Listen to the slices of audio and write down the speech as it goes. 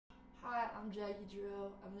I'm Giroux.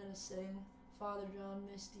 I'm gonna sing Father John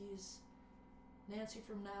Misty's Nancy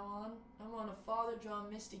from now on. I'm on a Father John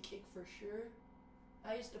Misty kick for sure.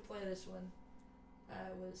 I used to play this when I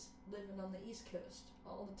was living on the East Coast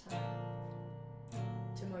all the time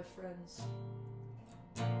to my friends.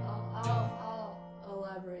 I'll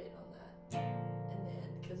elaborate on that in the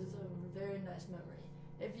end because it's a very nice memory.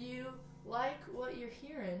 If you like what you're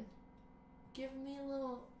hearing, give me a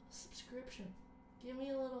little subscription. Give me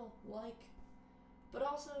a little like. But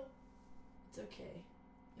also, it's okay.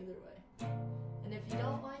 Either way. And if you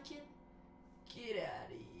don't like it, get out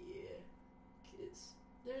of here. Because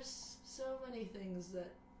there's so many things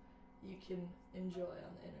that you can enjoy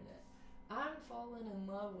on the internet. I'm falling in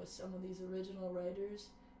love with some of these original writers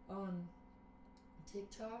on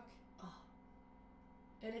TikTok. Oh.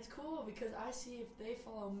 And it's cool because I see if they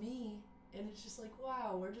follow me, and it's just like,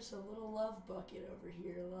 wow, we're just a little love bucket over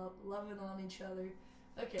here, loving on each other.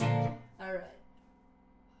 Okay, alright.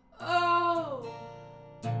 Oh,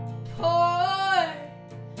 pour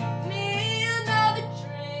me another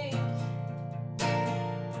drink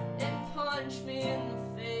and punch me in the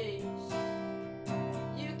face.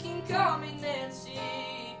 You can call me Nancy.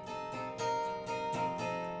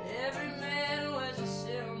 Every man wears a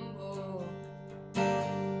symbol,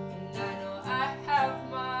 and I know I have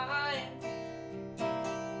mine.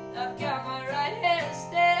 I've got my right hand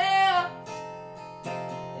stabbed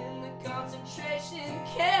in the concentration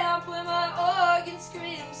camp where my organs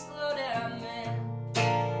scream, slow down, man.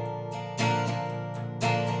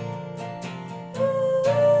 Ooh,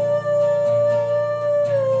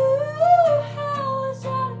 how was I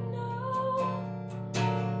to know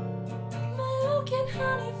my milk and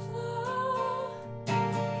honey flow?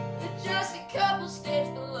 They're just a couple steps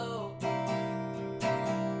below.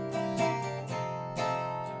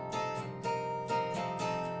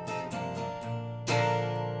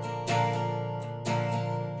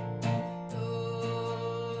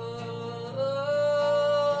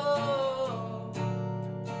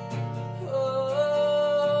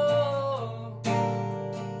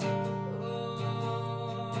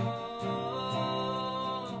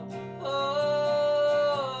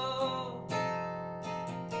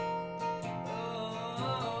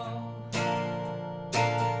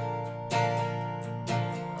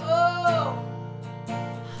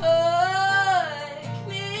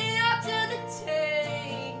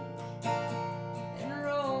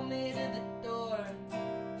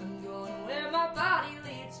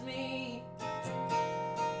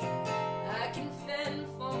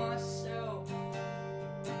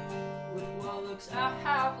 I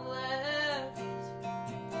have left,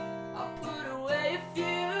 I'll put away a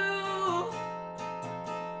few,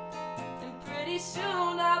 and pretty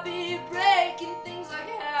soon I'll be breaking things like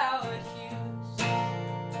Howard Hughes.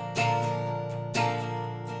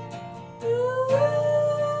 Ooh,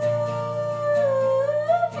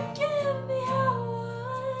 forgive me how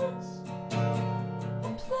I was a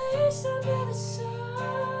place under the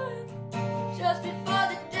sun just before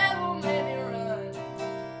the devil made me run.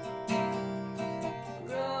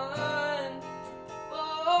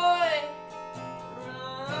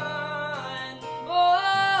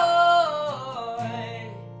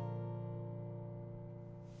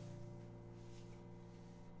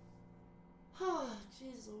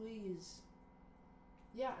 Jeez Louise.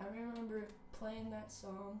 Yeah, I remember playing that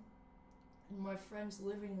song in my friend's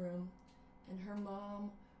living room, and her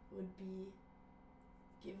mom would be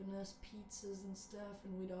giving us pizzas and stuff,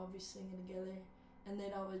 and we'd all be singing together, and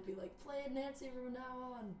they'd always be like, play Nancy from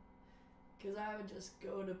now on, because I would just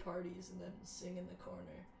go to parties and then sing in the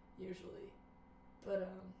corner, usually. But,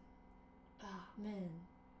 man,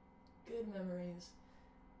 good memories.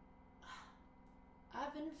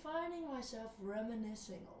 I've been finding myself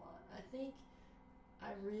reminiscing a lot. I think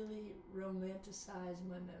I really romanticize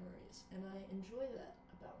my memories, and I enjoy that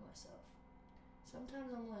about myself.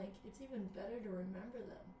 Sometimes I'm like, it's even better to remember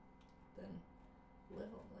them than live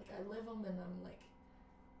them. Like, I live them and I'm like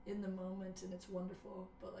in the moment and it's wonderful,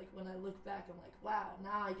 but like when I look back, I'm like, wow,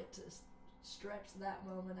 now I get to stretch that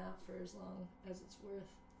moment out for as long as it's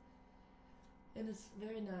worth. And it's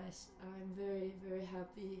very nice. I'm very, very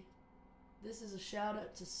happy. This is a shout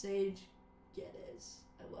out to Sage Geddes.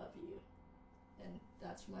 I love you. And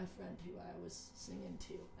that's my friend who I was singing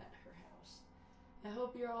to at her house. I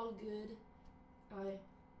hope you're all good. I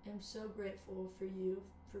am so grateful for you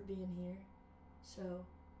for being here. So,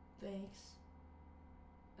 thanks.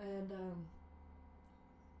 And,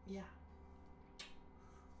 yeah.